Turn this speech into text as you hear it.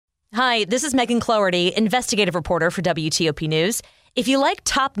Hi, this is Megan Cloherty, investigative reporter for WTOP News. If you like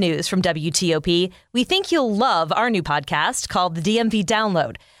top news from WTOP, we think you'll love our new podcast called The DMV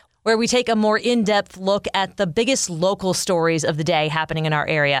Download, where we take a more in-depth look at the biggest local stories of the day happening in our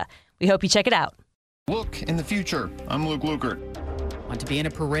area. We hope you check it out. Look in the future. I'm Luke Lukert. Want to be in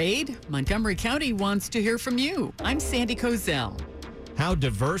a parade? Montgomery County wants to hear from you. I'm Sandy Kozel. How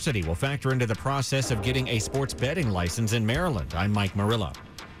diversity will factor into the process of getting a sports betting license in Maryland. I'm Mike Murillo.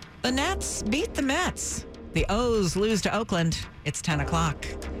 The Nets beat the Mets. The O's lose to Oakland. It's 10 o'clock.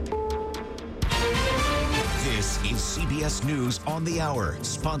 This is CBS News on the Hour,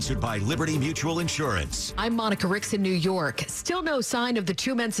 sponsored by Liberty Mutual Insurance. I'm Monica Ricks in New York. Still no sign of the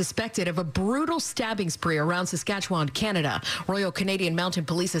two men suspected of a brutal stabbing spree around Saskatchewan, Canada. Royal Canadian Mounted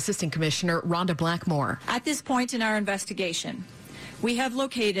Police Assistant Commissioner Rhonda Blackmore. At this point in our investigation, we have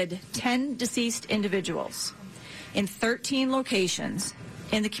located 10 deceased individuals in 13 locations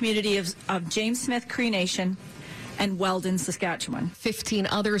in the community of James Smith Cree Nation and Weldon, Saskatchewan. 15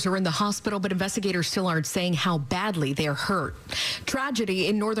 others are in the hospital, but investigators still aren't saying how badly they're hurt. Tragedy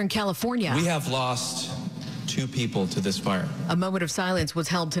in Northern California. We have lost 2 people to this fire. A moment of silence was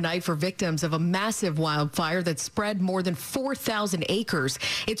held tonight for victims of a massive wildfire that spread more than 4,000 acres.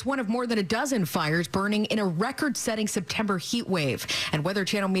 It's one of more than a dozen fires burning in a record-setting September heat wave. And Weather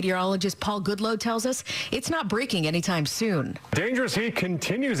Channel meteorologist Paul Goodloe tells us it's not breaking anytime soon. Dangerous heat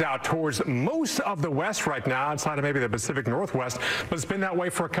continues out towards most of the west right now, outside of maybe the Pacific Northwest, but it's been that way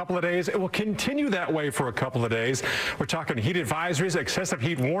for a couple of days. It will continue that way for a couple of days. We're talking heat advisories, excessive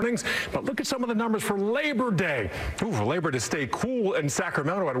heat warnings, but look at some of the numbers for Labor Day. For Labor to stay cool in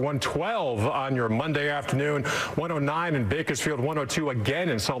Sacramento at 112 on your Monday afternoon, 109 in Bakersfield, 102 again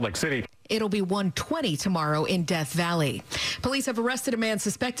in Salt Lake City. It'll be 120 tomorrow in Death Valley. Police have arrested a man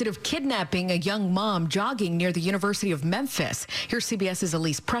suspected of kidnapping a young mom jogging near the University of Memphis. Here's CBS's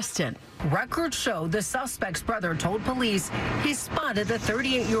Elise Preston. Records show the suspect's brother told police he spotted the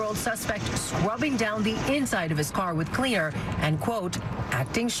 38-year-old suspect scrubbing down the inside of his car with cleaner and, quote,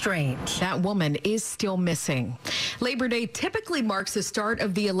 acting strange. That woman is still missing. Labor Day typically marks the start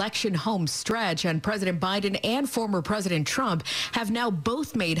of the election home stretch, and President Biden and former President Trump have now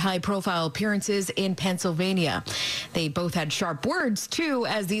both made high-profile appearances in Pennsylvania. They both had sharp words, too,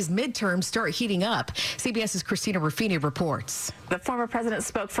 as these midterms start heating up. CBS's Christina Ruffini reports. The former president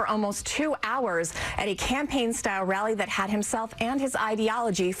spoke for almost 2 hours at a campaign-style rally that had himself and his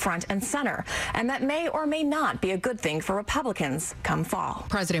ideology front and center, and that may or may not be a good thing for Republicans come fall.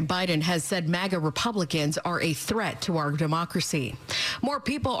 President Biden has said MAGA Republicans are a threat to our democracy. More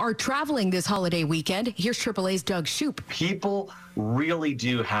people are traveling this holiday weekend. Here's AAA's Doug Shoup. People really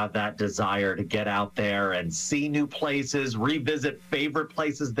do have that desire to get out there and see new places, revisit favorite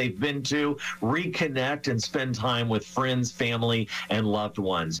places they've been to, reconnect and spend time with friends, family, and loved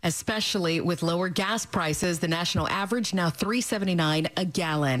ones. Especially with lower gas prices, the national average now $3.79 a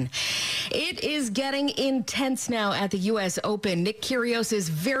gallon. It is getting intense now at the U.S. Open. Nick Kyrgios is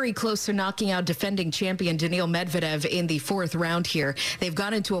very close to knocking out defending champion Daniil Medvedev in the 4th round here. They've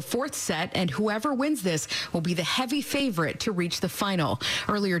gone into a 4th set, and whoever wins this will be the heavy favorite to reach the final.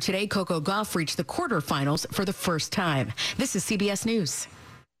 Earlier today, Coco Gauff reached the quarterfinals for the first time. This is CBS News.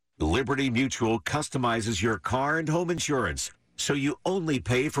 Liberty Mutual customizes your car and home insurance, so you only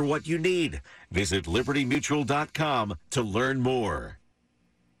pay for what you need. Visit libertymutual.com to learn more.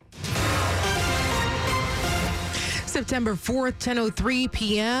 September 4th, 10:03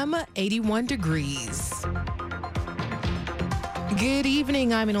 p.m., 81 degrees. Good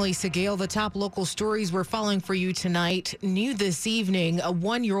evening. I'm Annalisa Gale. The top local stories we're following for you tonight. New this evening, a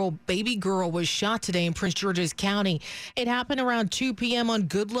 1-year-old baby girl was shot today in Prince George's County. It happened around 2 p.m. on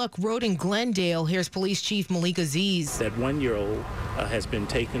Good Luck Road in Glendale. Here's Police Chief Malik Aziz. That 1-year-old has been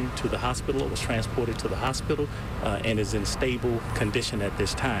taken to the hospital, was transported to the hospital, and is in stable condition at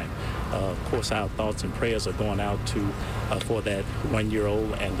this time. Of course, our thoughts and prayers are going out for that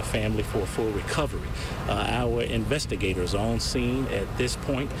 1-year-old and the family for a full recovery. Our investigators are on scene at this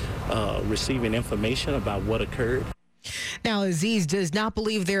point, receiving information about what occurred. Now, Aziz does not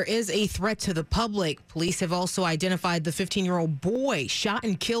believe there is a threat to the public. Police have also identified the 15-year-old boy shot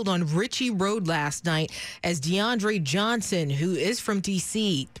and killed on Ritchie Road last night as DeAndre Johnson, who is from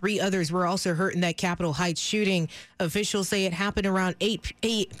D.C. 3 others were also hurt in that Capitol Heights shooting. Officials say it happened around 8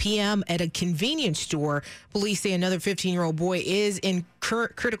 p.m. at a convenience store. Police say another 15-year-old boy is in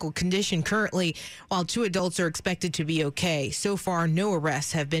critical condition currently, while 2 adults are expected to be okay. So far, no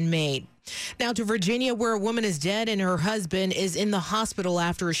arrests have been made. Now to Virginia, where a woman is dead and her husband is in the hospital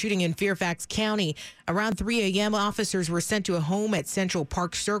after a shooting in Fairfax County. Around 3 a.m., officers were sent to a home at Central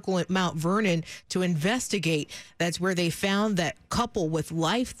Park Circle at Mount Vernon to investigate. That's where they found that couple with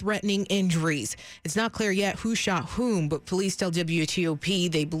life-threatening injuries. It's not clear yet who shot whom, but police tell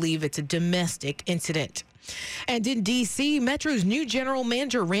WTOP they believe it's a domestic incident. And in D.C., Metro's new general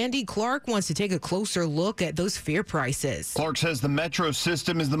manager, Randy Clark, wants to take a closer look at those fare prices. Clark says the Metro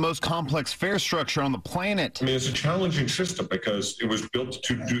system is the most complex fare structure on the planet. I mean, it's a challenging system because it was built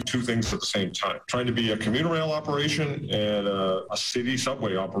to do two things at the same time, trying to be a commuter rail operation and a city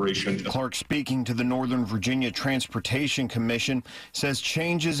subway operation. Clark, speaking to the Northern Virginia Transportation Commission, says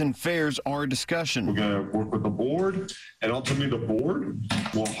changes in fares are a discussion. We're going to work with the board, and ultimately the board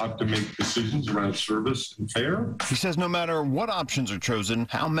will have to make decisions around service and fare. He says no matter what options are chosen,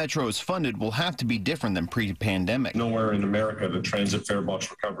 how Metro is funded will have to be different than pre-pandemic. Nowhere in America the transit fare box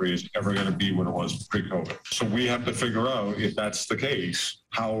recovery is ever going to be what it was pre-COVID. So we have to figure out, if that's the case,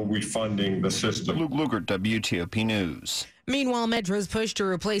 how are we funding the system? Luke Lukert, WTOP News. Meanwhile, Metro's push to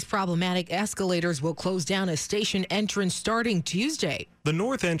replace problematic escalators will close down a station entrance starting Tuesday. The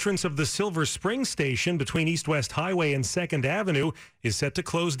north entrance of the Silver Spring station between East-West Highway and 2nd Avenue is set to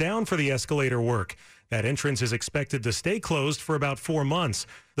close down for the escalator work. That entrance is expected to stay closed for about 4 months.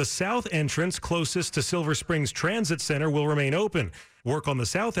 The south entrance closest to Silver Springs Transit Center will remain open. Work on the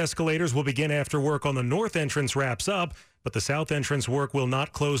south escalators will begin after work on the north entrance wraps up, but the south entrance work will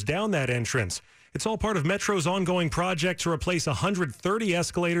not close down that entrance. It's all part of Metro's ongoing project to replace 130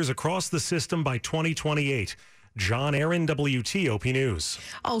 escalators across the system by 2028. John Aaron, WTOP News.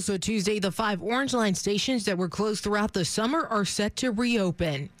 Also Tuesday, the 5 Orange Line stations that were closed throughout the summer are set to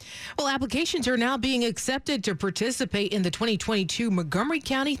reopen. Well, applications are now being accepted to participate in the 2022 Montgomery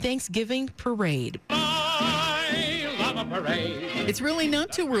County Thanksgiving Parade. It's really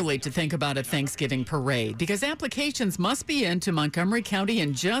not too early to think about a Thanksgiving parade because applications must be in to Montgomery County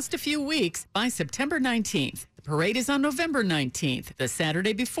in just a few weeks by September 19th. The parade is on November 19th, the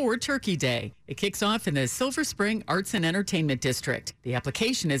Saturday before Turkey Day. It kicks off in the Silver Spring Arts and Entertainment District. The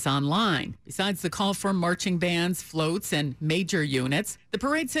application is online. Besides the call for marching bands, floats, and major units, the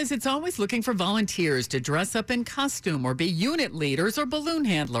parade says it's always looking for volunteers to dress up in costume or be unit leaders or balloon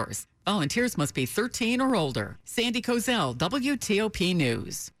handlers. Volunteers must be 13 or older. Sandy Kozel, WTOP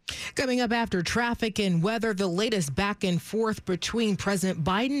News. Coming up after traffic and weather, the latest back and forth between President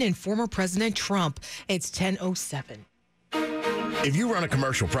Biden and former President Trump. It's 10:07. If you run a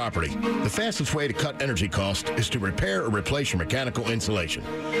commercial property, the fastest way to cut energy costs is to repair or replace your mechanical insulation.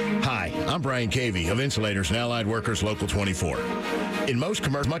 Hi, I'm Brian Cavey of Insulators and Allied Workers Local 24. In most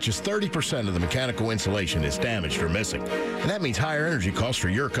commercials, much as 30% of the mechanical insulation is damaged or missing, and that means higher energy costs for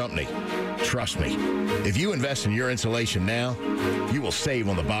your company. Trust me, if you invest in your insulation now, you will save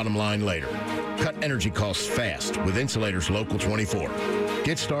on the bottom line later. Cut energy costs fast with Insulators Local 24.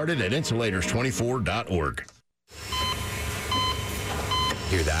 Get started at insulators24.org.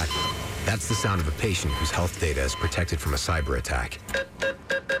 Hear that? That's the sound of a patient whose health data is protected from a cyber attack.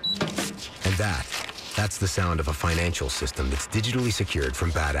 And that's the sound of a financial system that's digitally secured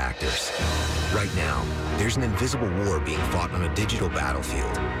from bad actors. Right now, there's an invisible war being fought on a digital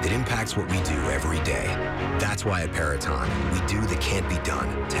battlefield that impacts what we do every day. That's why at Peraton, we do the can't be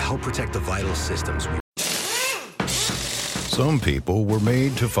done to help protect the vital systems we... Some people were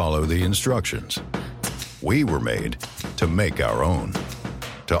made to follow the instructions. We were made to make our own.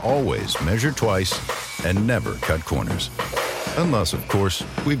 To always measure twice and never cut corners. Unless, of course,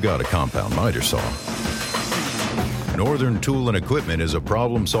 we've got a compound miter saw. Northern Tool and Equipment is a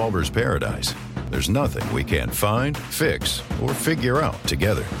problem solver's paradise. There's nothing we can't find, fix, or figure out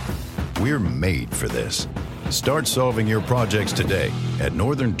together. We're made for this. Start solving your projects today at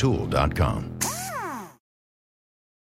northerntool.com.